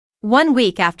1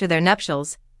 week after their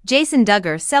nuptials, Jason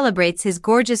Duggar celebrates his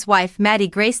gorgeous wife Maddie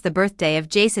Grace. The birthday of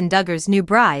Jason Duggar's new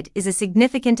bride is a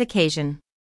significant occasion.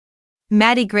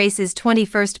 Maddie Grace's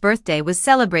 21st birthday was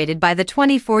celebrated by the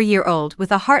 24-year-old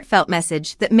with a heartfelt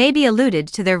message that maybe alluded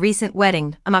to their recent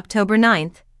wedding. On October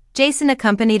 9th, Jason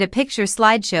accompanied a picture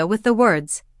slideshow with the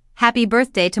words, "Happy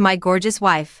birthday to my gorgeous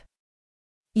wife.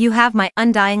 You have my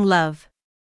undying love."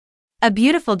 A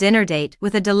beautiful dinner date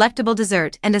with a delectable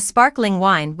dessert and a sparkling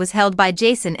wine was held by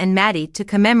Jason and Maddie to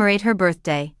commemorate her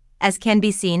birthday, as can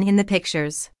be seen in the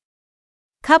pictures.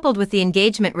 Coupled with the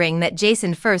engagement ring that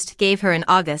Jason first gave her in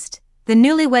August, the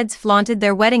newlyweds flaunted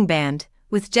their wedding band,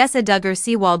 with Jessa Duggar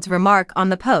Seawald's remark on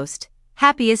the post,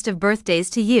 "Happiest of birthdays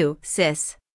to you,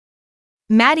 sis."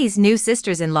 Maddie's new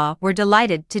sisters-in-law were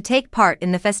delighted to take part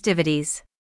in the festivities.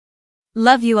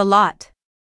 "Love you a lot."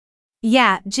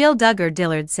 "Yeah, Jill Duggar,"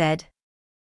 Dillard said.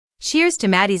 Cheers to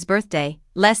Maddie's birthday.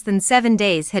 Less than 7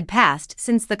 days had passed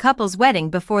since the couple's wedding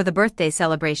before the birthday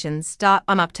celebrations.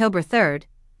 On October 3rd,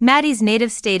 Maddie's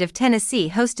native state of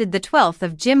Tennessee hosted the 12th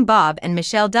of Jim Bob and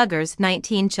Michelle Duggar's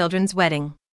 19 children's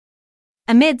wedding.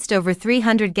 Amidst over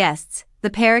 300 guests, the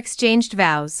pair exchanged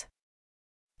vows.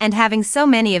 And having so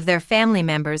many of their family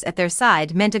members at their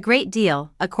side meant a great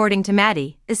deal, according to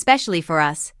Maddie, "especially for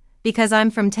us, because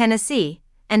I'm from Tennessee,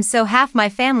 and so half my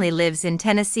family lives in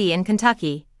Tennessee and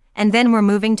Kentucky, and then we're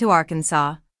moving to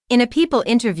Arkansas." In a People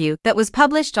interview that was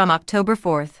published on October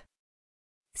 4th.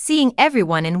 "Seeing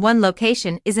everyone in one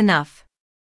location is enough.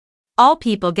 All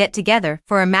people get together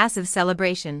for a massive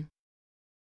celebration.